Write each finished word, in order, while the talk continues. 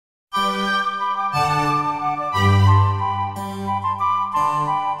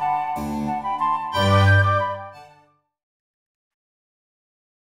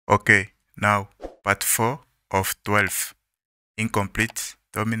Okay, now part 4 of 12. Incomplete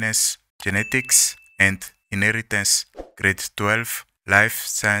dominance, genetics and inheritance, grade 12, life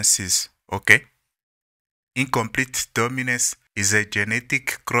sciences. Okay. Incomplete dominance is a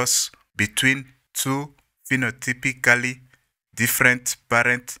genetic cross between two phenotypically different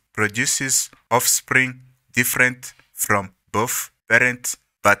parents, produces offspring different from both parents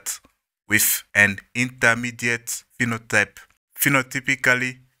but with an intermediate phenotype.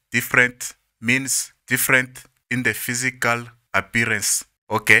 Phenotypically different means different in the physical appearance,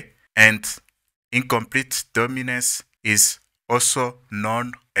 okay? And incomplete dominance is also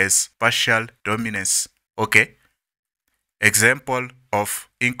known as partial dominance, okay? Example of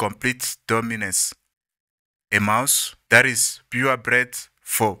incomplete dominance. A mouse that is purebred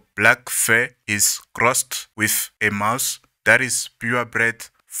for black fur is crossed with a mouse that is purebred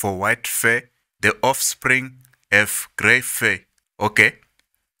for white fur. The offspring have gray fur, okay?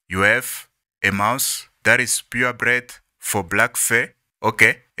 You have a mouse that is purebred for black fur,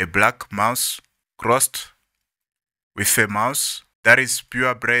 okay? A black mouse crossed with a mouse that is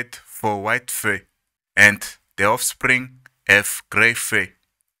purebred for white fur, and the offspring have gray fur,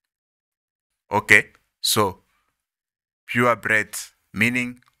 okay? So purebred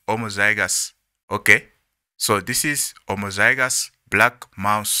meaning homozygous, okay? So this is homozygous black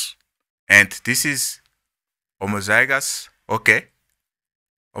mouse, and this is homozygous, okay?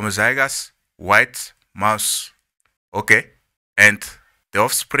 Homozygous white mouse, okay? And the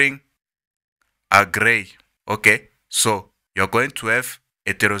offspring are gray, okay? So you're going to have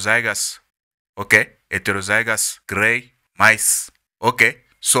heterozygous, okay? Heterozygous gray mice, okay?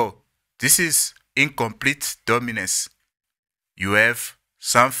 So this is incomplete dominance. You have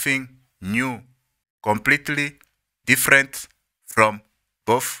something new, completely different from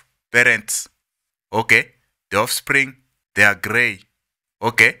both parents, okay? The offspring, they are gray,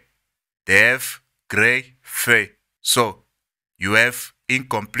 okay? They have gray fur. So you have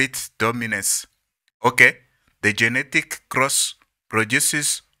incomplete dominance, okay? The genetic cross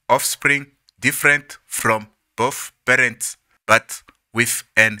produces offspring different from both parents but with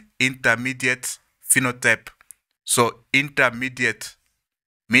an intermediate phenotype. So intermediate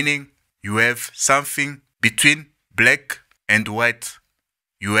meaning you have something between black and white.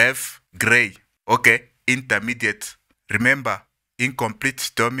 You have gray, okay? Intermediate. Remember,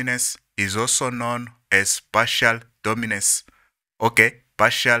 incomplete dominance is also known as partial dominance, okay?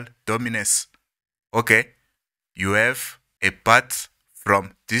 Partial dominance, okay? You have a part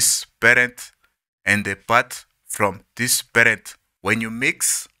from this parent and a part from this parent. When you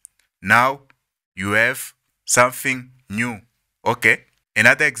mix, now you have something new, okay?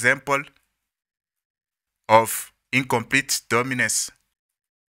 Another example of incomplete dominance.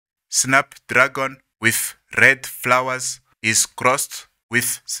 Snapdragon with red flowers is crossed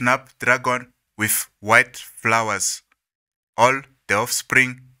with snapdragon with white flowers. All the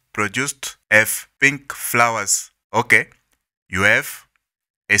offspring produced have pink flowers, okay? You have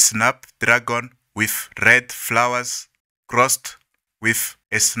a snapdragon with red flowers crossed with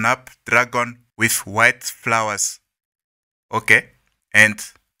a snapdragon with white flowers, okay? And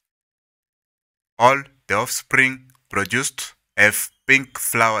all the offspring produced have pink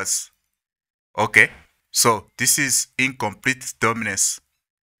flowers, okay? So this is incomplete dominance.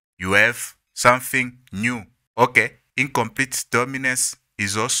 You have something new, okay? Incomplete dominance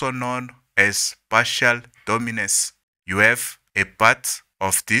is also known as partial dominance. You have a part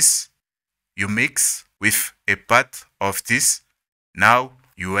of this, you mix with a part of this, now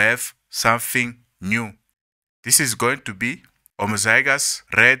you have something new. This is going to be homozygous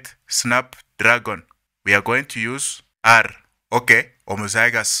red snapdragon. We are going to use R, okay?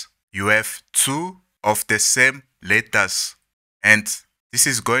 Homozygous. You have two of the same letters, and this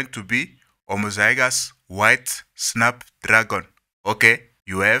is going to be homozygous white snapdragon, okay?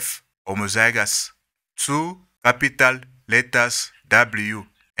 You have homozygous, two capital letters W,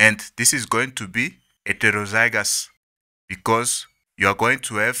 and this is going to be heterozygous because you are going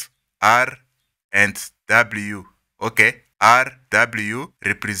to have R and W, okay? R, W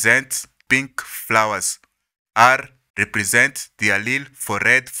represents pink flowers. R represents the allele for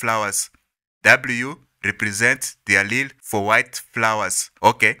red flowers. W represents the allele for white flowers,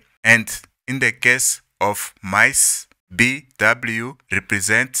 okay? And in the case of mice, B, W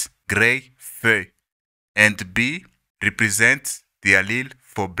represents gray fur, and B represents the allele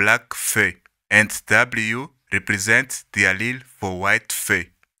for black fur, and W represents the allele for white fur.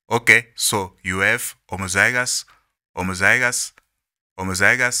 Okay, so you have homozygous, homozygous,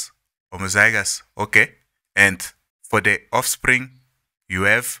 homozygous, homozygous, okay? And for the offspring, you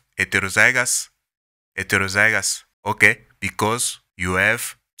have heterozygous, heterozygous, okay? Because you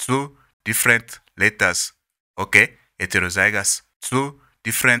have 2 different letters. Okay, heterozygous, 2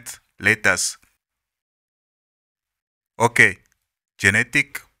 different letters. Okay,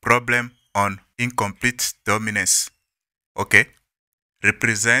 genetic problem on incomplete dominance. Okay,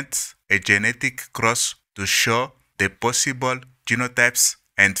 represents a genetic cross to show the possible genotypes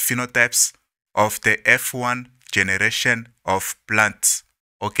and phenotypes of the F1 generation of plants.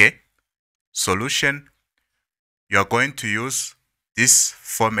 Okay, solution, you are going to use this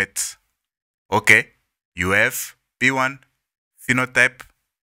format. Okay, you have P1 phenotype.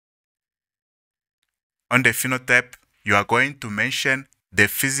 On the phenotype, you are going to mention the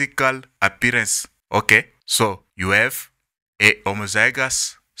physical appearance. Okay, so you have a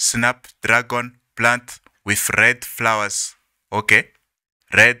homozygous snapdragon plant with red flowers. Okay,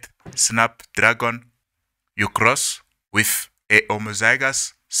 red snapdragon. You cross with a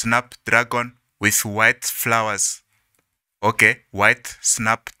homozygous snapdragon with white flowers. Okay, white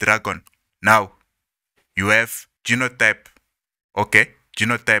snapdragon. Now, you have genotype. Okay,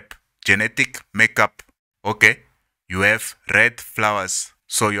 genotype, genetic makeup. Okay, you have red flowers.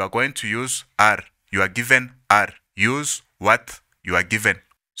 So you are going to use R. You are given R. Use what you are given.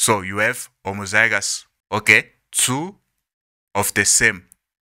 So you have homozygous. Okay, 2 of the same.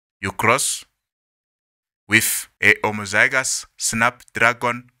 You cross with a homozygous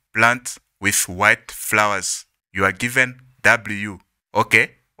snapdragon plant with white flowers. You are given W.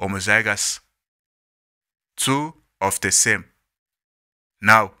 Okay, homozygous, 2 of the same.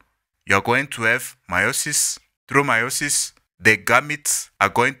 Now, you are going to have meiosis. Through meiosis, the gametes are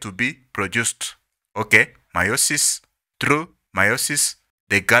going to be produced. Okay, meiosis. Through meiosis,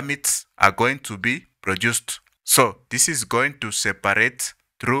 the gametes are going to be produced. So, this is going to separate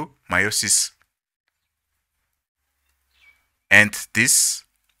through meiosis. And this,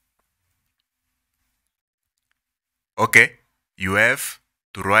 okay, you have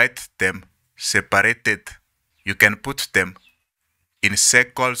to write them separated. You can put them in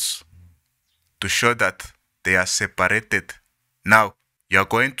circles to show that they are separated. Now, you are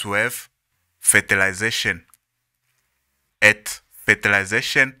going to have fertilization. At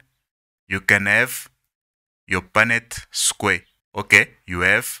fertilization, you can have your Punnett square. Okay, you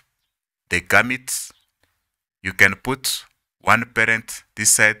have the gametes. You can put one parent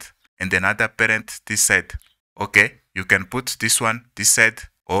this side and another parent this side. Okay, you can put this one this side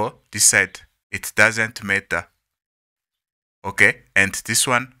or this side. It doesn't matter. Okay, and this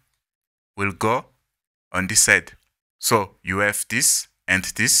one will go on this side. So you have this and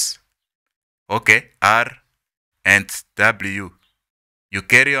this. Okay, R and W. You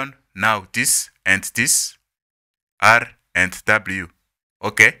carry on now this and this, R and W.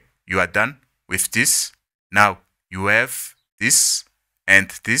 Okay, you are done with this. Now you have this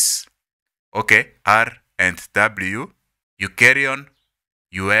and this. Okay, R and W. You carry on.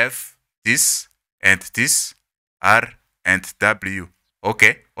 You have this and this, R and W.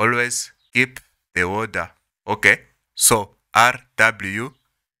 Okay, always keep the order. Okay, so RW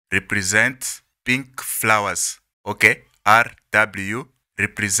represents pink flowers. Okay, RW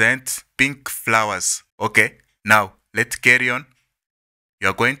represents pink flowers. Okay, now let's carry on. You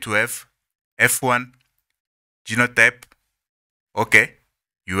are going to have F1 genotype. Okay,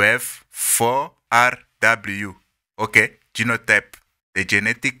 you have 4RW. Okay, genotype, the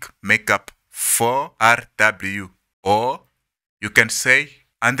genetic makeup, 4RW. Or you can say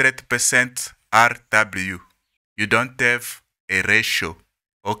 100% RW. You don't have a ratio.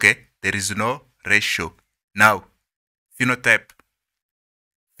 Okay, there is no ratio. Now, phenotype,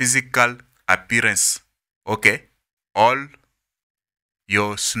 physical appearance. Okay, all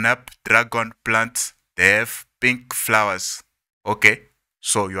your snapdragon plants, they have pink flowers. Okay,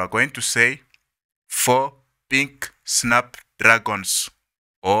 so you are going to say 4 pink snapdragons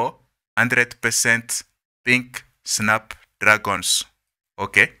or 100% pink snapdragons.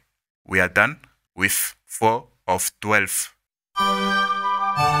 Okay, we are done with 4 of 12.